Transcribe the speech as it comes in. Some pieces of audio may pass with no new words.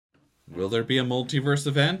Will there be a multiverse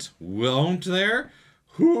event? Won't there?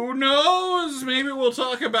 Who knows? Maybe we'll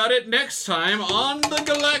talk about it next time on the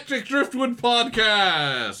Galactic Driftwood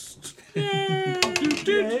Podcast.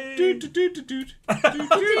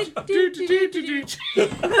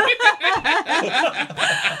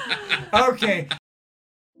 Okay.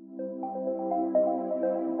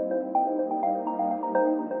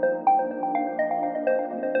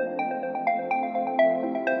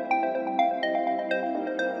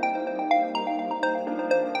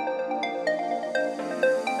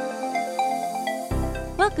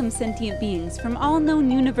 Welcome, sentient beings from all known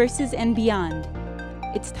universes and beyond.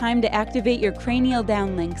 It's time to activate your cranial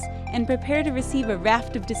downlinks and prepare to receive a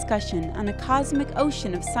raft of discussion on a cosmic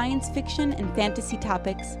ocean of science fiction and fantasy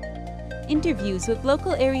topics, interviews with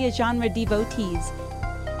local area genre devotees,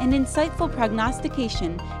 and insightful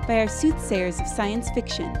prognostication by our soothsayers of science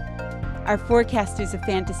fiction, our forecasters of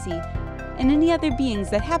fantasy, and any other beings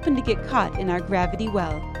that happen to get caught in our gravity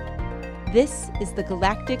well. This is the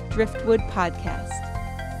Galactic Driftwood Podcast.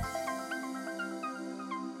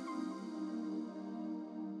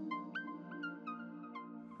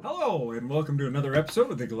 Hello, and welcome to another episode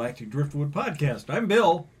of the Galactic Driftwood Podcast. I'm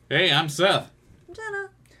Bill. Hey, I'm Seth. Jenna.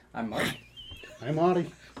 I'm Mark. I'm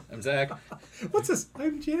Audie. I'm Zach. What's this?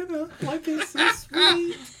 I'm Jenna. Life is so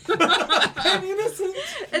sweet and innocent.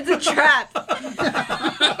 It's a trap.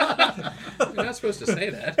 You're not supposed to say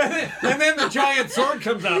that. And then the giant sword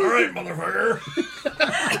comes out. All right, motherfucker.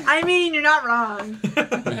 I mean, you're not wrong.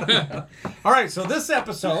 All right, so this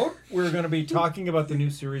episode, we're going to be talking about the new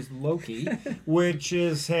series Loki, which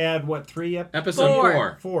has had, what, 3 episodes?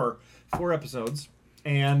 Episode 4. Four episodes.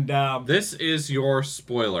 And, This is your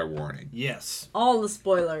spoiler warning. yes. All the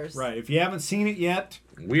spoilers. Right, if you haven't seen it yet,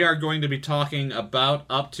 We are going to be talking about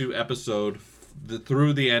up to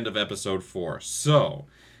through the end of episode 4. So,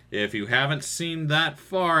 if you haven't seen that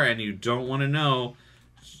far and you don't want to know,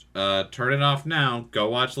 turn it off now, go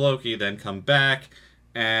watch Loki, then come back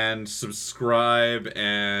and subscribe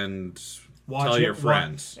and tell your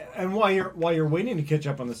friends. And while you're waiting to catch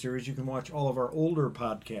up on the series, you can watch all of our older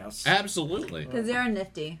podcasts. Absolutely. Because they're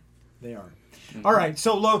nifty. They are. All right,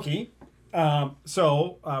 so Loki.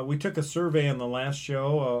 We took a survey on the last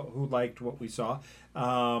show who liked what we saw.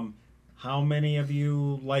 How many of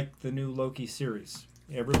you liked the new Loki series?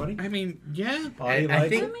 Everybody? I mean, yeah. Audie I likes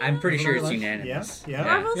think it? I'm pretty sure it's Everybody unanimous. Yeah.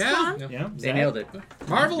 Marvel's Yeah. fun. Yeah. They Zach? nailed it.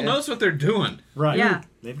 Marvel Yeah. knows what they're doing. Right. Yeah.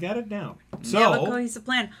 They've got it down. They have a So, cohesive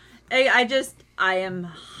plan. I am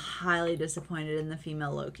highly disappointed in the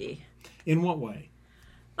female Loki. in what way?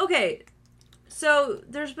 Okay, so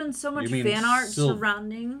there's been so much You mean fan art Syl-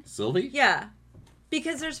 surrounding. Sylvie? Yeah,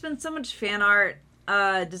 because there's been so much fan art,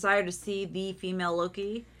 desire to see the female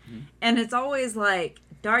Loki, and it's always like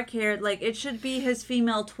dark haired, like it should be his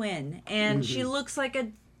female twin, and she looks like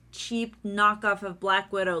a cheap knockoff of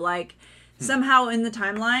Black Widow. Like somehow in the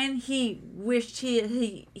timeline, he wished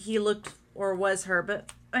he looked or was her,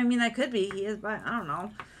 but I mean that could be he is, but I don't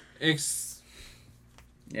know.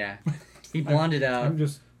 Yeah. He blonded out. I'm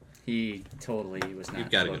just... He totally was You've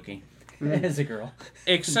not gotta go. Loki. As a girl.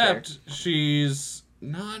 Except she's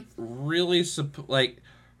not really like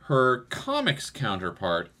her comics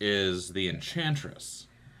counterpart is the Enchantress.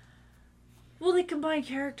 Well, they combine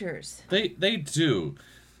characters. They do,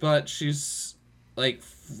 but she's like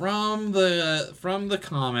from the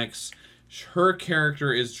comics, her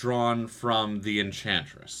character is drawn from the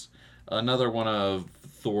Enchantress, another one of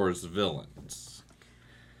Thor's villains.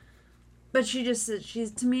 But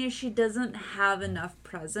to me, she doesn't have enough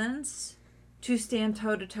presence to stand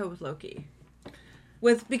toe to toe with Loki.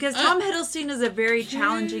 Because Tom Hiddleston is a very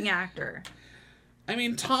challenging actor. I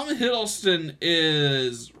mean, Tom Hiddleston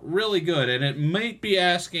is really good, and it might be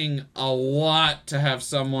asking a lot to have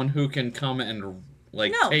someone who can come and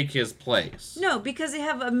take his place. No, because they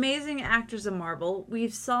have amazing actors in Marvel. We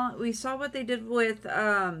saw what they did with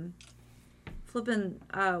Wanda.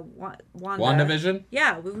 WandaVision?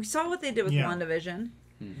 Yeah, we saw what they did with WandaVision.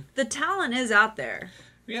 The talent is out there.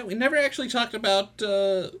 Yeah, we never actually talked about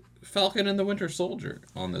Falcon and the Winter Soldier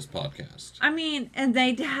on this podcast. I mean, and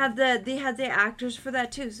they had the actors for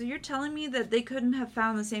that too. So you're telling me that they couldn't have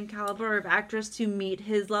found the same caliber of actress to meet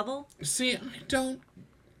his level? See,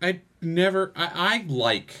 I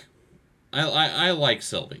like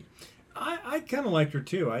Sylvie. I kind of liked her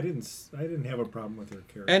too. I didn't have a problem with her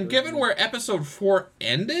character. And given where episode 4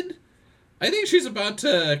 ended, I think she's about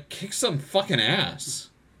to kick some fucking ass.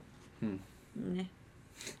 Nah.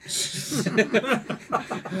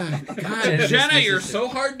 God, Jenna, you're so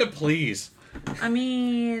hard to please. I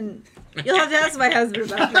mean, you'll have to ask my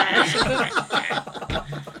husband about that.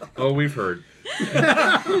 Oh, we've heard.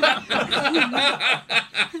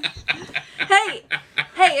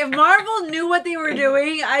 Hey, if Marvel knew what they were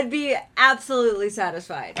doing, I'd be absolutely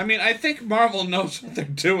satisfied. I mean, I think Marvel knows what they're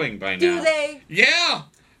doing by now. Do they? Yeah.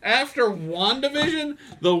 After WandaVision,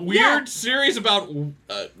 the weird series about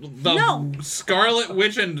the Scarlet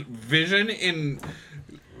Witch and Vision in...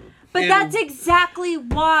 But that's exactly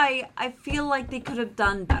why I feel like they could have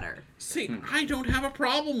done better. See, I don't have a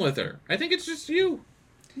problem with her. I think it's just you.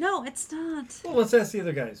 No, it's not. Well, let's ask the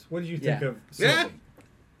other guys. What did you think of Sylvie? Yeah.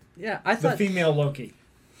 Yeah, I The thought female Loki.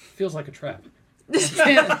 Feels like a trap.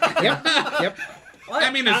 Yep. I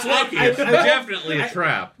mean, it's Loki. It's definitely a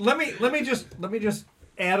trap. Let me just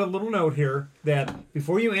add a little note here that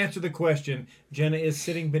before you answer the question, Jenna is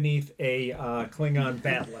sitting beneath a Klingon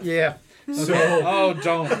bat'leth. Yeah. So Oh,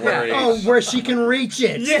 don't worry. Oh, where she can reach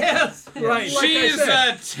it. yes, right. She's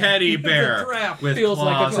a teddy bear trap. with Feels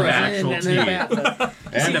like a claws and trap. actual And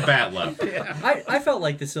teeth. And a bat left. I felt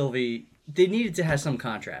like the Sylvie, they needed to have some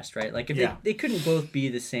contrast, right? Like if they couldn't both be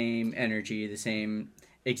the same energy, the same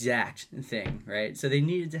exact thing, right? So they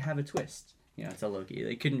needed to have a twist, to Loki.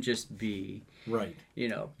 They couldn't just be Right. They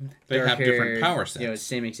have dark-haired, different power sets.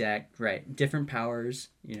 same exact, right? Different powers,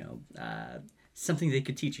 something they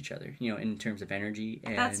could teach each other, in terms of energy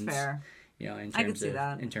and That's fair. In I terms can see of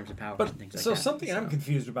that. in terms of powers But and things like so that. something I'm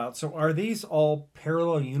confused about. So are these all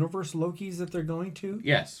parallel universe Lokis that they're going to?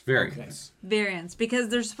 Yes, variants. Variants, because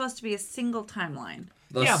there's supposed to be a single timeline.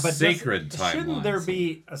 The sacred timeline. Shouldn't there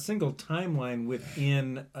be a single timeline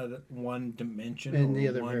within one dimension And or the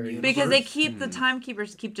other one variant. universe? Because they keep the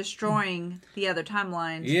timekeepers keep destroying the other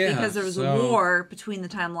timelines. Yeah, because there was a so- war between the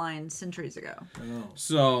timelines centuries ago.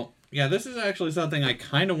 So, yeah, this is actually something I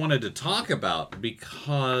kind of wanted to talk about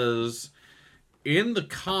because in the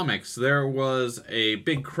comics there was a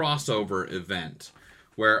big crossover event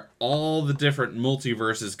where all the different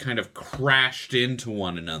multiverses kind of crashed into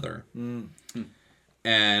one another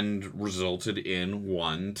and resulted in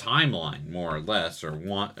one timeline, more or less, or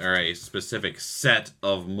a specific set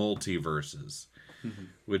of multiverses,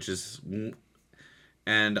 which is...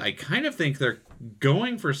 And I kind of think they're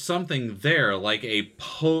going for something there, like a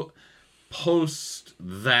post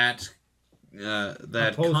that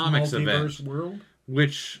comics event, world.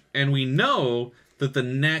 and we know that the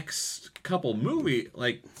next couple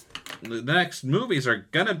the next movies are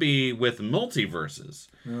gonna be with multiverses.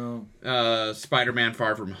 Oh. Spider-Man: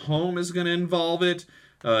 Far From Home is gonna involve it.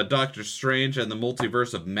 Doctor Strange and the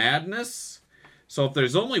Multiverse of Madness. So if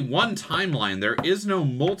there's only one timeline, there is no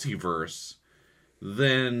multiverse.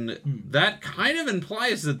 Then that kind of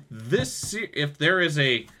implies that if there is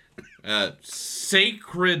a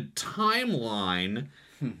sacred timeline,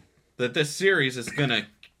 that this series is gonna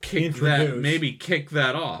kick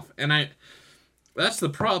that off. And that's the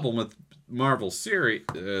problem with Marvel series.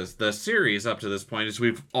 The series up to this point is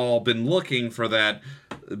we've all been looking for that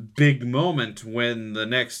big moment when the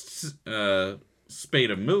next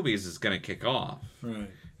spate of movies is gonna kick off. Right.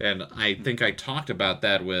 And I think I talked about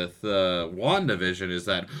that with WandaVision, is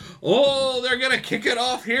that, they're going to kick it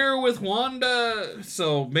off here with Wanda.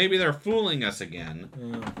 So maybe they're fooling us again.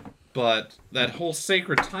 But that whole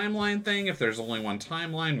sacred timeline thing, if there's only one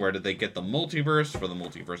timeline, where did they get the multiverse for the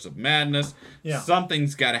Multiverse of Madness? Yeah.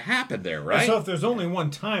 Something's got to happen there, right? So if there's only one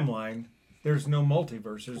timeline, there's no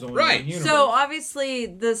multiverse. There's only Right. one universe. So obviously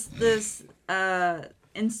this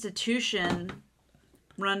institution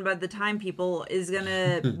run by the time people is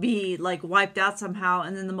gonna be like wiped out somehow,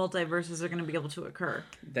 and then the multiverses are gonna be able to occur.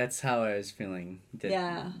 That's how I was feeling.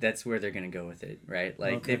 That's where they're going to go with it, right?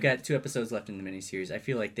 Like, they've got 2 episodes left in the miniseries. I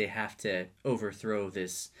feel like they have to overthrow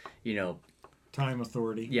this, Time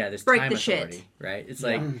authority. Yeah, this Break time the shit. authority, right? It's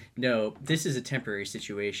like, no, this is a temporary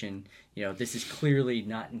situation. This is clearly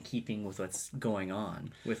not in keeping with what's going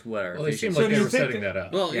on with what our Well, it vision. seemed like So they do were you think setting that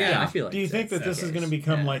up. Well, I feel like Do you think that this is going to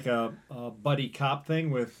become Yeah. like a buddy cop thing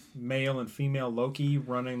with male and female Loki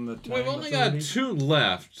running the time We've only authority? got 2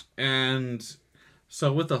 left, and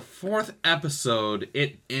so with the 4th episode,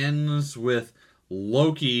 it ends with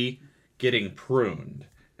Loki getting pruned,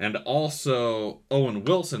 and also Owen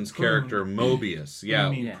Wilson's character Mobius. Yeah, I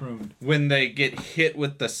mean, Yeah. pruned. when they get hit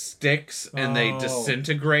with the sticks and they Oh.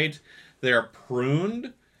 disintegrate, they're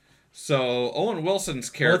pruned. So Owen Wilson's Well, let's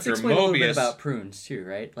character explain a little bit Mobius. about prunes too,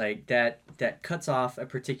 right? Like that cuts off a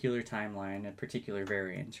particular timeline, a particular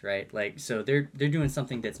variant, right? Like, so they're doing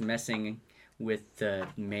something that's messing with the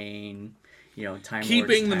main, Time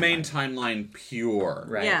keeping Lord's the main timeline. timeline pure.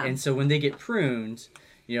 Right. Yeah. And so when they get pruned,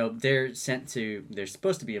 they're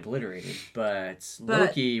supposed to be obliterated, but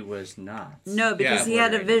Loki was not. No, because Yeah, he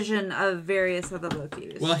had a vision of various other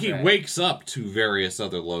Lokis. Well, he Right. wakes up to various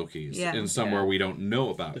other Lokis Yeah. in somewhere we don't know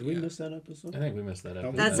about Did we yet. miss that episode? I think we missed that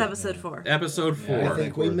episode. That's episode 4. Episode 4. I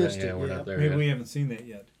think we missed yeah, it, we're yeah. not there Maybe yet. we haven't seen that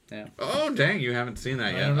yet. Oh, dang, you haven't seen that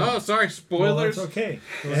I yet. don't know. Oh, sorry, Well, spoilers. that's okay.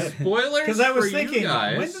 Go ahead. Spoilers Because I was for thinking, you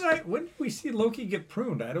guys. when did we see Loki get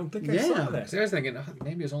pruned? I don't think I Yeah. saw See, that. I was thinking,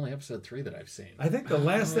 maybe it's only episode 3 that I've seen. I think the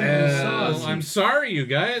last thing we saw. Well, I'm sorry, you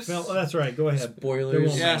guys. Well, that's right. Go ahead. Spoilers. There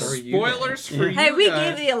won't Yeah, for you spoilers for you Hey, we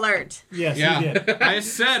guys. gave the alert. Yes, you Yeah, did. I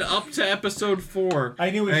said up to episode 4. I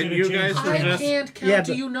knew we and should have you changed guys the were I just can't count. Yeah,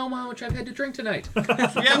 Do but- you know how much I've had to drink tonight?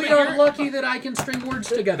 yeah, We but are you're, lucky that I can string words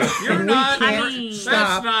together. you're not. can't That's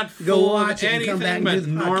stop, not go full watch of it, and come back anything and but do the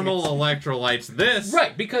normal electrolytes. This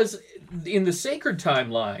Right, because in the sacred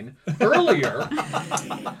timeline, earlier,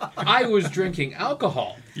 I was drinking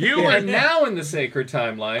alcohol. you And were. now in the sacred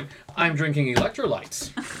timeline, I'm drinking electrolytes.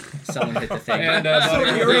 Someone hit the thing. And, So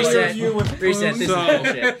the earlier reset. view with Reset. prunes This So- is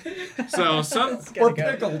bullshit. So or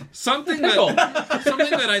pickled. something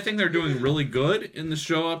that I think they're doing really good in the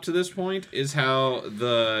show up to this point is how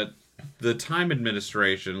the time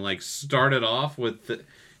administration started off with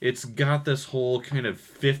it's got this whole kind of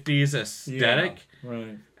 50s aesthetic. Yeah,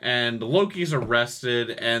 right. And Loki's arrested,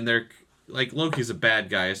 and they're Loki's a bad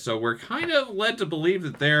guy, so we're kind of led to believe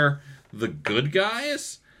that they're the good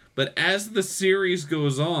guys. But as the series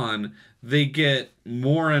goes on, they get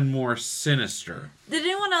more and more sinister. Did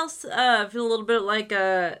anyone else feel a little bit like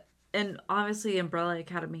and obviously Umbrella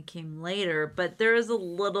Academy came later, but there is a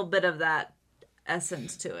little bit of that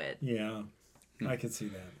essence to it. Yeah, I could see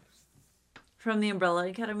that. From the Umbrella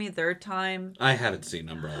Academy, their time. I haven't seen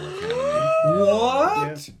Umbrella Academy.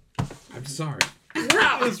 What? I'm sorry.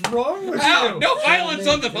 What is wrong with Ow, you? no violence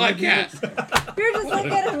on the podcast. You're just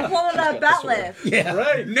looking at him pulling that bat lift. Yeah.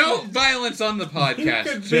 Right. No violence on the You podcast.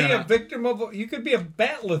 could be Jenna. a victim of. You could be a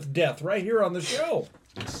batleth death right here on the show.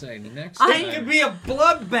 Let's say next I- It time. could be a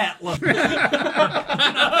blood batleth.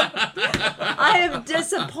 I am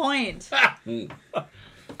disappointed.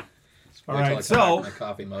 All Wait till I right, come so back with my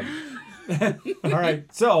coffee mug. all right,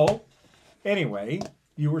 so anyway,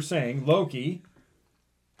 you were saying Loki.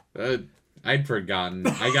 I'd forgotten.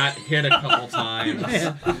 I got hit a couple times.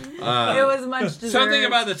 It was much deserved. Something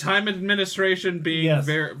about the time administration being Yes.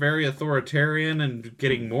 very, very authoritarian and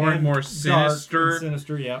getting more and more dark sinister. and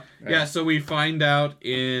sinister, yeah. Yeah, so we find out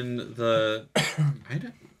in the.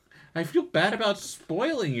 I feel bad about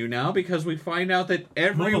spoiling you now because we find out that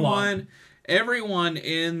everyone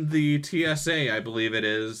in the TSA, I believe it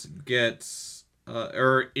is, gets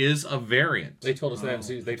or is a variant. They told us that.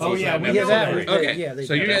 They Oh, told us yeah, that. we in know episode that. three. Okay, Yeah, they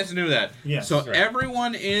so you did. guys knew that. Yes. So Right.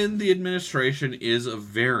 everyone in the administration is a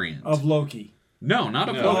variant. Of Loki. No, not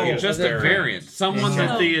a No, Loki, oh, just they're a variant. Someone Yeah.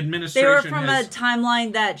 that the They administration were from has... a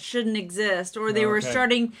timeline that shouldn't exist, or they were Okay.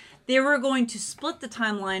 starting. They were going to split the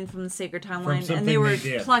timeline from the sacred timeline, something and they were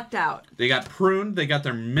they did. plucked out. They got pruned. They got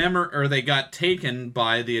their they got taken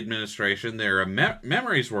by the administration. Their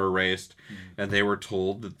memories were erased, and they were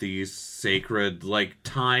told that these sacred,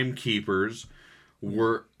 timekeepers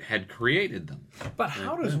had created them. But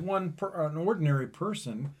how does an ordinary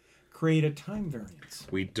person create a time variance?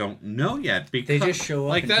 We don't know yet because They just show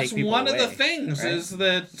up and that's take people one of the away, things right? is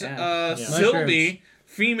that Yeah. Sylvie,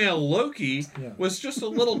 female Loki, Yeah. was just a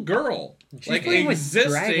little girl, playing with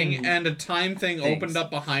existing, dragon and a time thing things. opened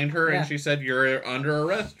up behind her, Yeah. and she said, "You're under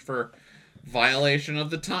arrest for violation of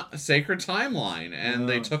the sacred timeline," and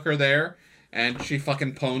they took her there. And she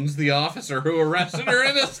fucking pwns the officer who arrested her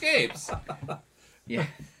and escapes. Yeah.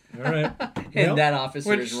 All right. And Yep. that officer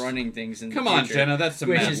Which- is running things in the Come on, future, Jenna, that's some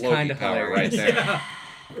which mad is Loki kinda power hilarious. right there.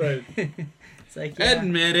 Right. It's like, yeah.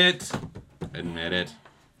 Admit it. Admit it.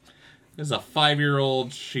 As a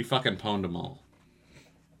 5-year-old, she fucking pwned them all.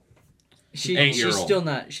 she's 8-year-old.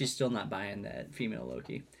 still not buying that female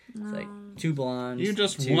Loki. It's like two blondes. You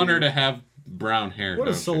just two- want her to have brown hair. What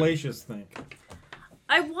does don't you? Salacious think?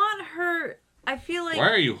 I want her. I feel like Why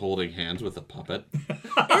are you holding hands with a puppet?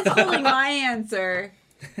 it's holding my answer.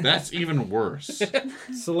 That's even worse.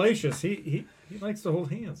 Salacious. He likes to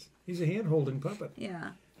hold hands. He's a hand holding puppet.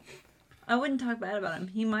 Yeah. I wouldn't talk bad about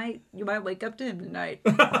him. You might wake up to him tonight.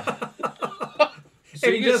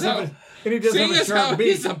 And he does have Seeing a as how sharp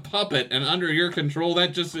he's beak. a puppet and under your control,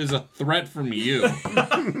 that just is a threat from you,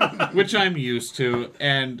 which I'm used to,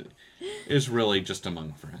 and is really just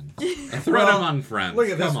among friends. A threat Well, among friends. Look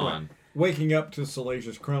at this Come one. on. Waking up to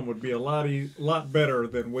Salacious Crumb would be a lot better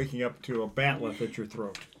than waking up to a batleth at your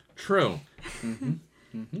throat. True. So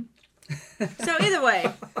either way,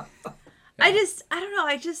 I don't know.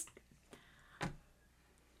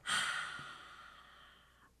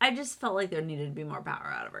 I just felt like there needed to be more power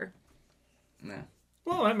out of her. Yeah.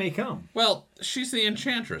 Well, that may come. Well, she's the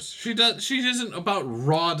enchantress. She isn't about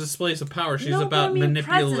raw displays of power. She's No, but about I mean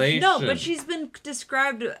manipulation. presence. No, but she's been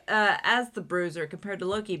described as the bruiser compared to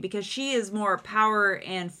Loki because she is more power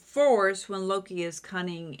and force when Loki is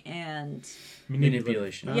cunning and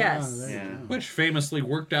Manipulation. yes. there you Yeah. go. Which famously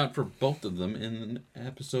worked out for both of them in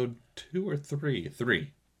episode 2 or 3.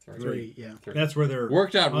 3. 3, yeah. That's where they're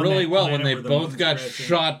Worked out on really that well when planet they where the both moon's got crashing.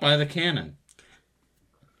 shot by the cannon.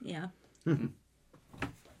 Yeah.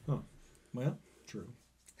 Well, true.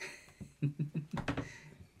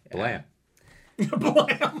 Blam.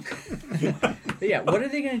 Blam. But yeah, what are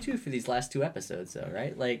they going to do for these last 2 episodes, though,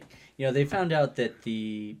 right? Like, they found out that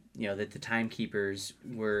the timekeepers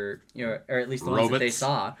were, or at least the ones that they Robots.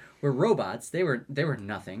 saw were robots. They were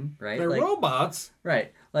nothing, right? They're like, robots.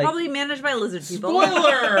 right? Like, Probably managed by lizard people.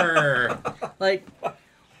 Spoiler! like,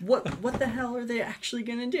 what the hell are they actually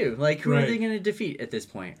going to do? Like, who are Right. they going to defeat at this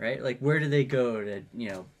point, right? Like, where do they go to,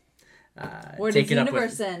 Where take does it the up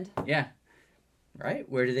universe with? end? Yeah. Right?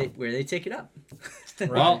 Where do they take it up?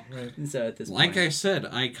 Well, Right. And so at this like point, I said,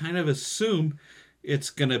 I kind of assume it's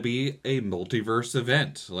gonna be a multiverse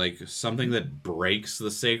event, like something that breaks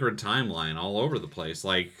the sacred timeline all over the place,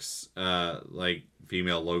 like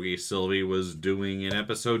female Loki Sylvie was doing in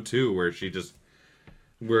episode 2,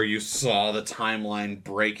 where you saw the timeline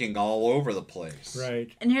breaking all over the place.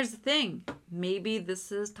 Right. And here's the thing. Maybe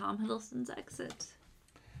this is Tom Hiddleston's exit.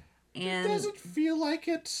 And Doesn't feel like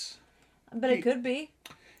it. but it could be.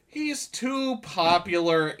 He's too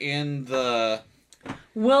popular in the.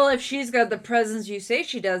 Well, if she's got the presence you say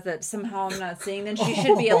she does that somehow I'm not seeing, then she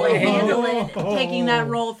should be able to handle it, taking that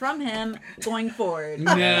role from him going forward.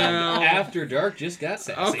 No. After Dark just got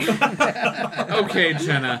sassy. Okay,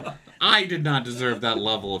 Jenna. I did not deserve that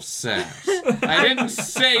level of sass. I didn't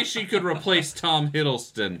say she could replace Tom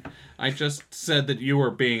Hiddleston. I just said that you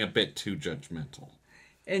were being a bit too judgmental.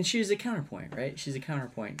 and she's a counterpoint, right? She's a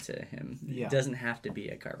counterpoint to him. Yeah. It doesn't have to be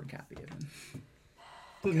a carbon copy of him.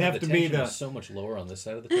 Doesn't have to be tension the. is so much lower on this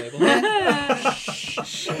side of the table.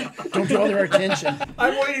 Don't draw their attention.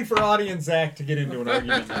 I'm waiting for audience Zach to get into an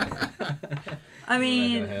argument. I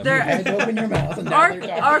mean, gonna they're Guys, open your mouth and now are, they're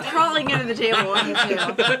talking. are crawling into the table with me too.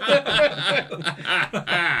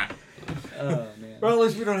 Oh man. Well, at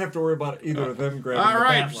least we don't have to worry about either of them grabbing All the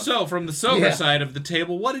right, bat one. so from the sober Yeah. side of the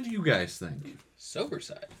table, what did you guys think? Sober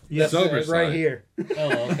side. Yes. Sober right side. here.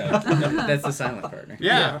 Oh, okay. That's the silent partner.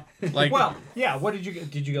 Yeah, like Well, yeah. What did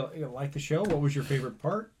you like the show? What was your favorite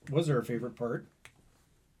part? Was there a favorite part?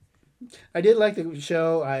 I did like the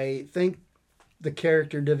show. I think the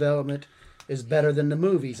character development is better than the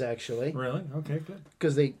movies, actually, Really? Okay, good.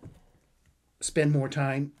 because they spend more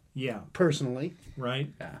time Yeah. personally. Right.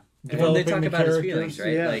 Yeah. And when they talk Developing the about his characters, feelings,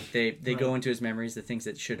 right? yeah. Like they Right. go into his memories, the things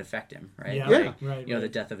that should affect him, right? Yeah. Like, Right. you know, the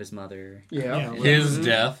right. death of his mother, Yeah. his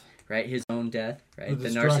death. right? His own death, right? The The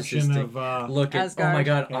destruction narcissistic of. look at, Asgard. oh my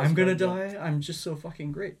god, I'm gonna Asgard, die. I'm just so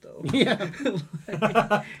fucking great though.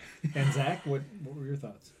 Yeah. And Zach, what were your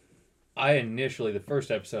thoughts? I initially, the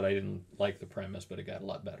first episode, I didn't like the premise, but it got a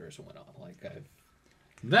lot better as it went on.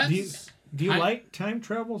 That's Do you I- like time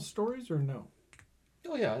travel stories or no?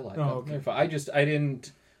 Oh yeah, I like Oh, them. okay. They're fine.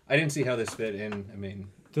 I didn't see how this fit in. I mean,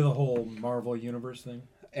 To the whole Marvel universe thing.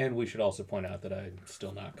 and we should also point out that I'm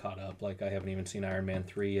still not caught up. Like I haven't even seen Iron Man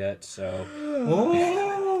 3 yet, so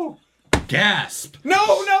Oh gasp,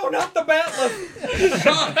 no! Not the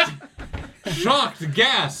Batlet. shocked,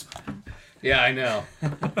 gasp. yeah, I know.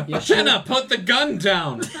 Jenna, put the gun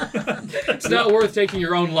down. It's not worth taking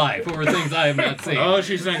your own life over things I have not seen. Oh,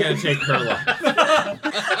 she's not gonna take her life.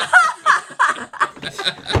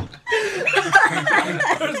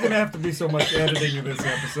 There's gonna have to be so much editing in this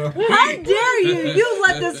episode. How dare you? You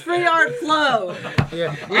let this free art flow.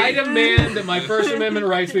 I demand that my First Amendment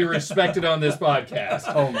rights be respected on this podcast.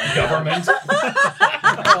 Oh my government.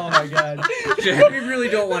 Oh my God. We really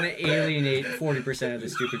don't want to alienate 40% of the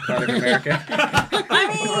stupid part of America.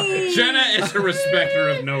 I mean, Jenna is a respecter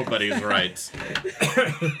of nobody's rights,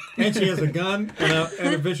 And she has a gun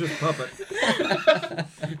and a vicious puppet.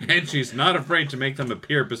 and she's not afraid to make them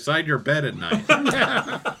appear beside your bed at night.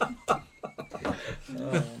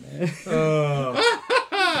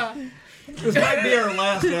 This might be our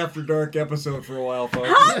last After Dark episode for a while, folks.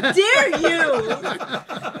 how dare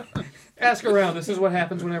you? Ask around. This is what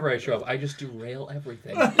happens whenever I show up. I just derail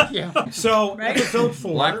everything. So, Right? episode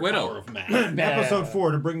 4. Black Power Widow. of man. Episode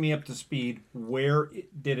 4, to bring me up to speed, where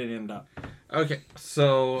did it end up? Okay,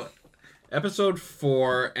 so episode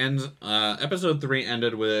 4 ends. Episode 3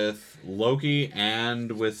 ended with Loki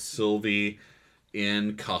and with Sylvie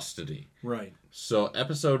in custody. Right. So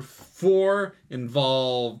episode 4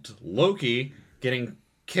 involved Loki getting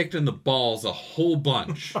kicked in the balls a whole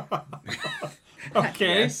bunch.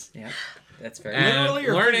 Okay. Yes. Yeah. That's fair. And Literally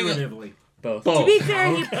or learning- figuratively? Both. Both. To be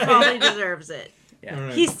fair, he probably deserves it. Yeah. All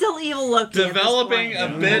right. He's still evil Loki. Developing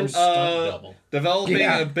at a this point. bit Stunt double. developing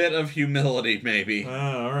Yeah. a bit of humility, maybe.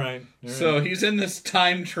 All right. So he's in this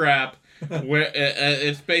time trap where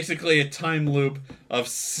it's basically a time loop of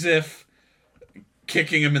Sif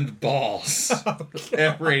kicking him in the balls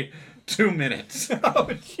every 2 minutes. Oh,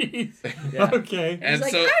 jeez. Yeah. Okay. And He's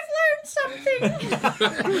like, so I've learned something.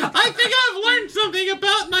 I think I've learned something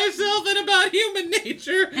about myself and about human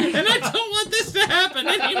nature, and I don't want this to happen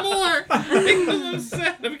anymore because I'm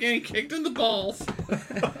sad of getting kicked in the balls.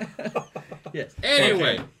 Yes.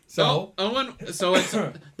 Anyway, Okay, so- so it's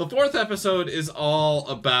the 4th episode is all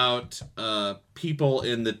about people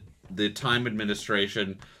in the time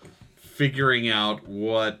administration figuring out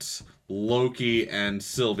what Loki and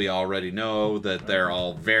Sylvie already know, that they're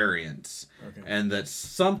all variants, Okay. and that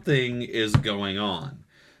something is going on.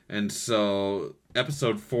 And so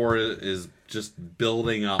episode 4 is just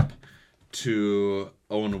building up to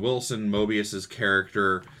Owen Wilson, Mobius's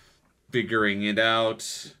character, figuring it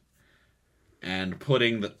out and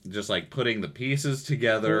putting the pieces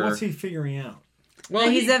together. Well, what's he figuring out? Well,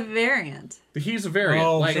 He's a variant. he's a variant.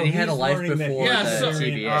 Oh, like so he had a he's life learning that before he's Yeah, the so-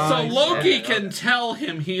 TVA. So I Loki see. can tell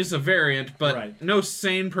him he's a variant, but Right. no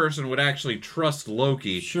sane person would actually trust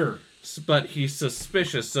Loki. Sure. But he's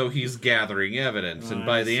suspicious, so he's gathering evidence. And I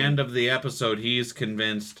by the see. end of the episode, he's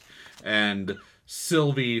convinced, and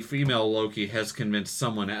Sylvie, female Loki, has convinced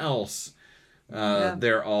someone else. Yeah.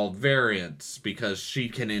 They're all variants because she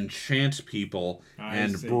can enchant people I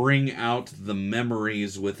and see. bring out the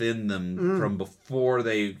memories within them from before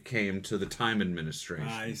they came to the time administration.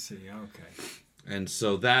 I see. Okay. And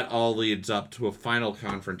so that all leads up to a final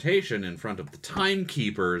confrontation in front of the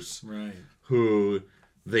timekeepers, Right. who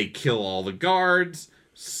they kill all the guards.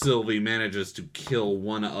 Sylvie manages to kill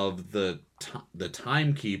one of the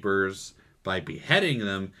timekeepers by beheading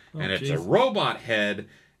them, and it's a Jesus. robot head,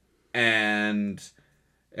 and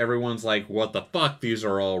everyone's like, what the fuck? These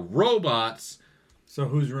are all robots. So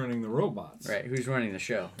who's running the robots? Right. Who's running the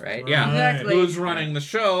show? Right. Yeah. Exactly. Who's running the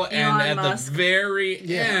show? And Elon at Musk. the very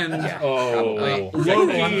end, Oh.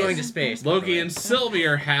 Loki- I'm going to space. by the Loki way. and Sylvie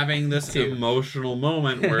are having this emotional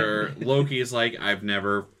moment where Loki is like, I've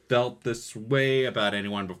never felt this way about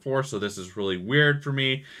anyone before, so this is really weird for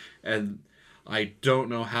me, and I don't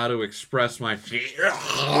know how to express my feelings.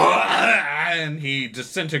 And he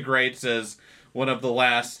disintegrates as one of the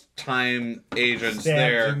last time agents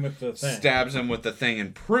Stabs him with the thing. stabs him with the thing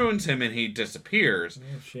and prunes him, and he disappears.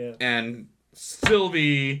 Oh shit. And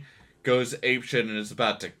Sylvie goes apeshit and is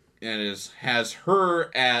about to has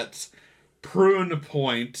her at prune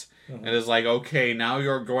point and is like, okay, now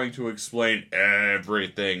you're going to explain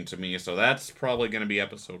everything to me. So that's probably going to be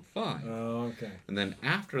episode 5. Oh, okay. And then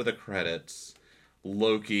after the credits,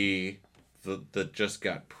 Loki, that just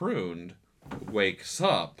got pruned, wakes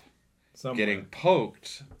up, Somewhere. getting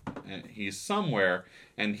poked. And he's somewhere,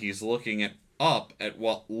 and he's looking up at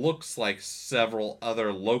what looks like several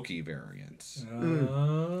other Loki variants.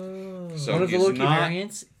 Oh. So One of the he's Loki not-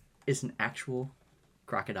 variants is an actual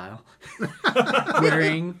crocodile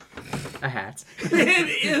wearing a hat.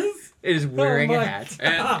 It is. It is wearing Oh a my hat.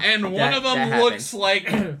 And one That- of them that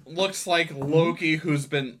looks like Loki,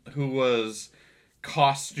 who was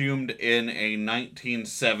costumed in a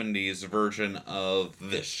 1970s version of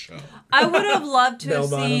this show. I would have loved to have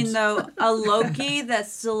Bell seen, bottoms. though, a Loki that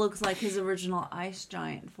still looks like his original ice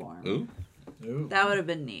giant form. Ooh. Ooh. That would have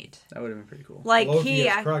been neat. That would have been pretty cool. Like Loki he,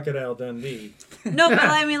 as Crocodile Dundee. no, but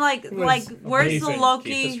I mean, like where's amazing. the Keep the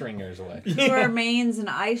Loki stringers away. who remains an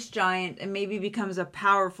ice giant and maybe becomes a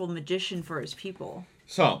powerful magician for his people?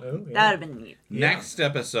 So, Oh, That would yeah. have been neat. next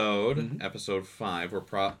episode, episode 5,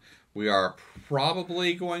 we are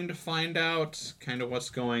probably going to find out kind of what's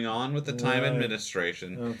going on with the time Right.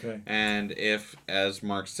 administration. Okay. And if, as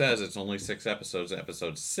Mark says, it's only 6 episodes,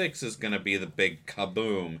 episode 6 is going to be the big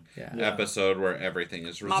kaboom Yeah. episode where everything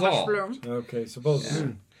is Mama resolved. Splum. Okay.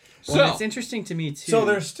 Supposedly. So, Well, it's interesting to me too. So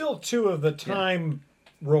there's still 2 of the time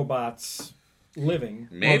robots living.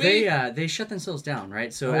 maybe? Well, they shut themselves down,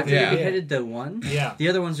 right? So Oh, after yeah. they beheaded the one, Yeah. the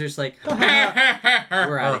other ones are just like,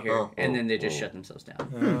 we're out of here, and then they just shut themselves down.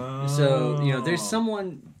 Oh. So there's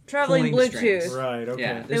someone Traveling pulling Bluetooth. strings. Right. Okay.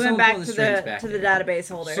 Yeah, They there's went someone back pulling to strings the back to the there. database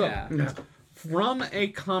holder. So- Yeah. From a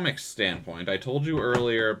comics standpoint, I told you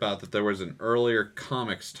earlier about that there was an earlier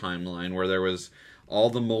comics timeline where there was all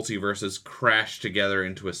the multiverses crashed together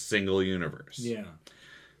into a single universe. Yeah.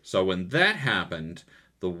 So when that happened,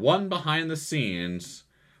 the one behind the scenes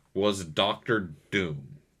was Doctor Doom.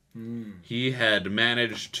 He had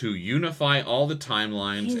managed to unify all the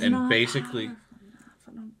timelines He's and not basically...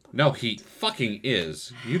 No, he fucking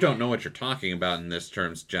is. You don't know what you're talking about in this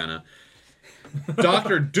terms, Jenna.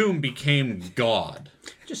 Dr. Doom became God.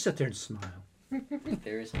 Just sit there and smile.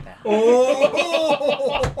 There is a balance.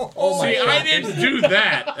 Oh, See, I didn't do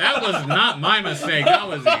that. That was not my mistake. That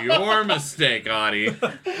was your mistake, Audie. even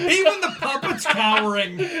the puppets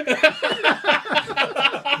cowering.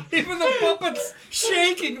 Even the puppets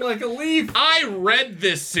shaking like a leaf. I read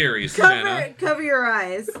this series, Jenna. Cover your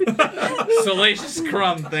eyes. Salacious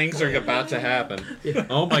Crumb things are about to happen.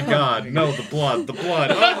 Oh my god, no, the blood.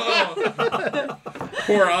 Oh.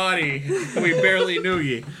 Poor Audie. We barely knew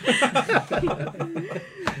ye.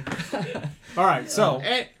 All right, so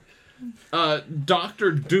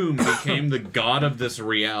Dr. Doom became the god of this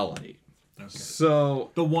reality. Okay. So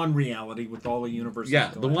the one reality with all the universes. yeah,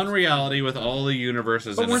 the one reality with all the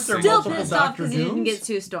universes. But in a weren't there single Still multiple pissed off Dr. because he didn't Dooms? get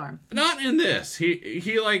Sue Storm. Not in this.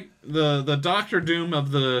 He like the Doctor Doom of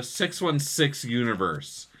the 616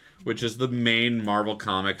 universe, which is the main Marvel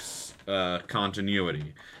Comics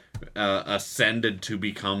continuity, ascended to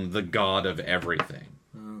become the god of everything.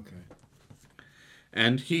 Okay.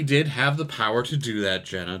 And he did have the power to do that,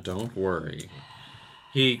 Jenna. Don't worry.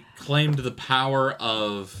 He claimed the power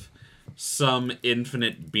of some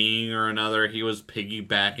infinite being or another he was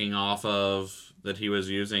piggybacking off of, that he was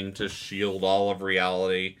using to shield all of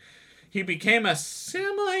reality. He became a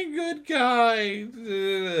semi-good guy.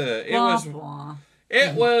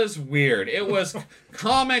 It was weird. It was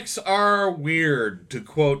comics are weird, to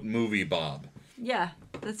quote Movie Bob. Yeah,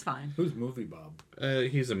 that's fine. Who's Movie Bob?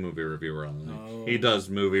 He's a movie reviewer only. Oh. He does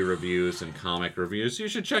movie reviews and comic reviews. You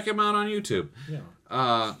should check him out on YouTube.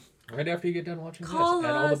 Yeah. Right after you get done watching Call this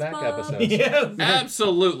and all the us, back Bob. episodes. Yes.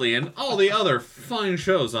 Absolutely, and all the other fine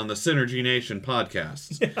shows on the Synergy Nation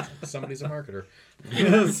podcast. Somebody's a marketer.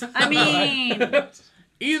 Yes. I mean,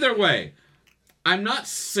 Either way, I'm not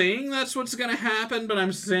saying that's what's going to happen, but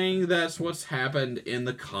I'm saying that's what's happened in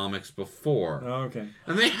the comics before. Okay.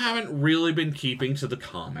 And they haven't really been keeping to the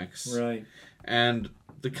comics. Right. And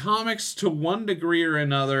the comics, to one degree or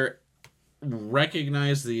another,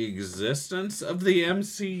 recognize the existence of the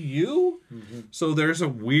MCU. Mm-hmm. So there's a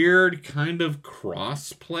weird kind of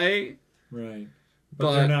cross-play. Right.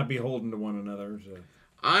 But they're not beholden to one another. So.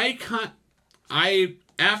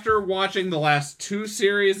 After watching the last two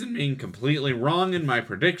series and being completely wrong in my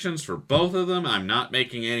predictions for both of them, I'm not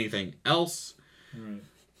making anything else. Right.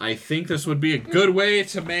 I think this would be a good way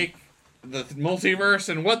to make the multiverse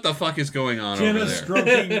and what the fuck is going on over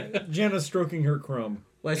there. Jenna's stroking her crumb.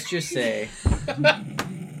 Let's just say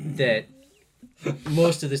that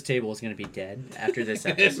most of this table is going to be dead after this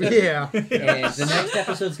episode. Yeah. And the next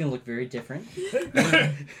episode is going to look very different.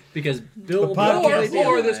 Because Bill will podcast- probably be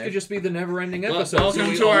Or this alive. could just be the never-ending episode. Welcome so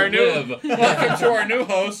we to all our live. welcome to our new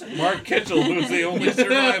host, Mark Kitchell, who's the only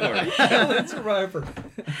survivor. Survivor.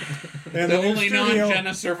 And The new only studio-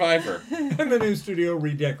 non-Jenna survivor. And the new studio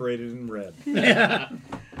redecorated in red. Yes.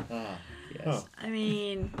 Oh. I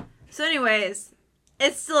mean, so anyways,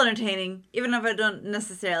 it's still entertaining, even if I don't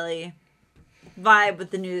necessarily vibe with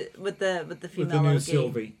the new with the With female the new Loki.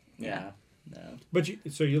 Sylvie. Yeah. No. But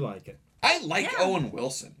so you like it. I like Owen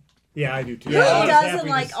Wilson. Yeah, I do too. Who I was happy doesn't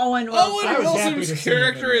to like s- Owen Wilson? I Owen was happy Wilson's to see him in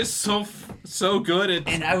character it. is so good.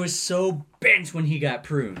 And I was so bent when he got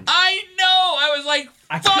pruned. I know. I was like,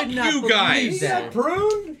 I fuck could not you believe guys. that.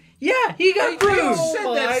 Pruned? Yeah, he got pruned. said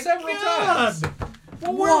that My several God. times.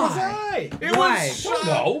 Well, where was Why? I? It Why? was so...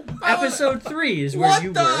 No. Episode 3 is where What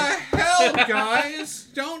you the were. hell, guys?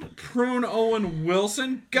 Don't prune Owen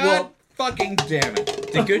Wilson. God Well- fucking damn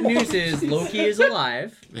it. The good news is Loki is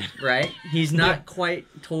alive, right? He's not quite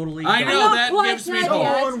totally I gone. know, not that quite gives me dead hope.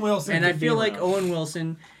 yet. Owen Wilson. And I could be feel like around. Owen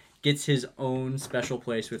Wilson gets his own special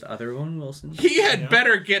place with other Owen Wilsons. He had Yeah.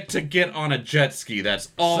 better get on a jet ski. That's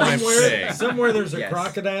all I'm saying. Somewhere there's a Yes.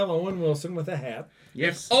 crocodile Owen Wilson with a hat.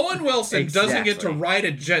 Yes. Owen Wilson doesn't get to Exactly. ride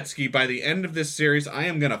a jet ski by the end of this series, I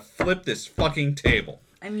am gonna flip this fucking table.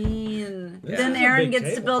 I mean, This then is a Aaron big gets to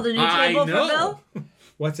table. build a new I table for know. Bill.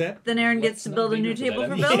 What's that? Then Aaron gets to Let's build a not new be here table for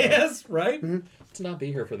for that. Bill. Yes, right? Let's not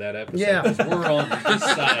be here for that episode. Yeah. Because we're on this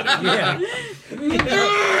side of it.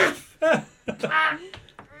 Yeah.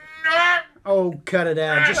 Oh, cut it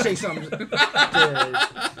out. Just say something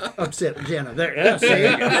to upset Jenna. There.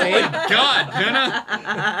 Say it. Say it. God, Jenna!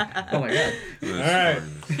 Oh my god. All right.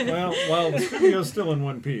 Well, the studio's still in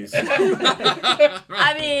one piece.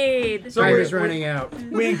 I mean, So Time we- is running out.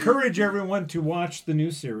 We encourage everyone to watch the new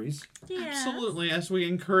series. yeah. Absolutely, as we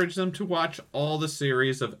encourage them to watch all the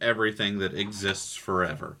series of everything that exists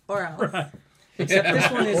forever. Or else. Except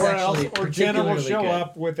this one is actually or Jenna will particularly show good.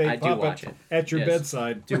 up with a I do watch puppet it. at your Yes.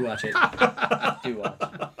 bedside. Do watch it. Do watch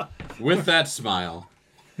it. With that smile.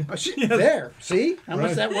 There. See how Right.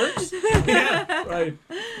 much that works? Yeah, right.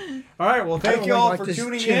 All right. Well, thank don't you all like for this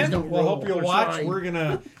tuning chins in. don't We'll roll. hope you'll Or watch. shine. We're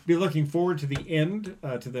gonna be looking forward to the end,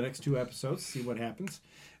 to the next 2 episodes. See what happens,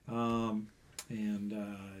 and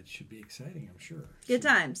it should be exciting, I'm sure. Good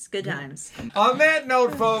times. Good times. On that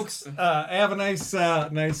note, folks, have a nice,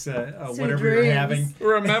 whatever you're dreams. having.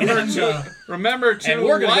 Remember to And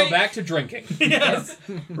we're going to like, go back to drinking. Yes.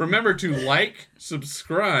 remember to like,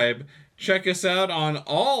 subscribe, check us out on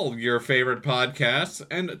all your favorite podcasts,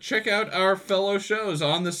 and check out our fellow shows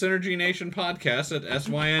on the Synergy Nation podcast at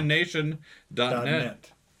synnation.net.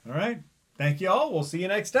 .net. All right. Thank you all. We'll see you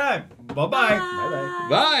next time. Bye-bye. Bye-bye.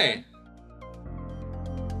 Bye.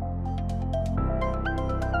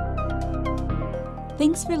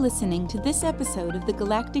 Thanks for listening to this episode of the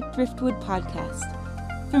Galactic Driftwood Podcast.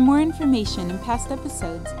 For more information and past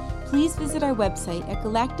episodes, please visit our website at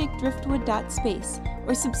galacticdriftwood.space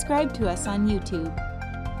or subscribe to us on YouTube.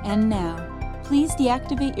 And now, please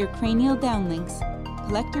deactivate your cranial downlinks,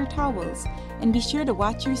 collect your towels, and be sure to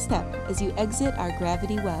watch your step as you exit our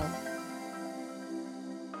gravity well.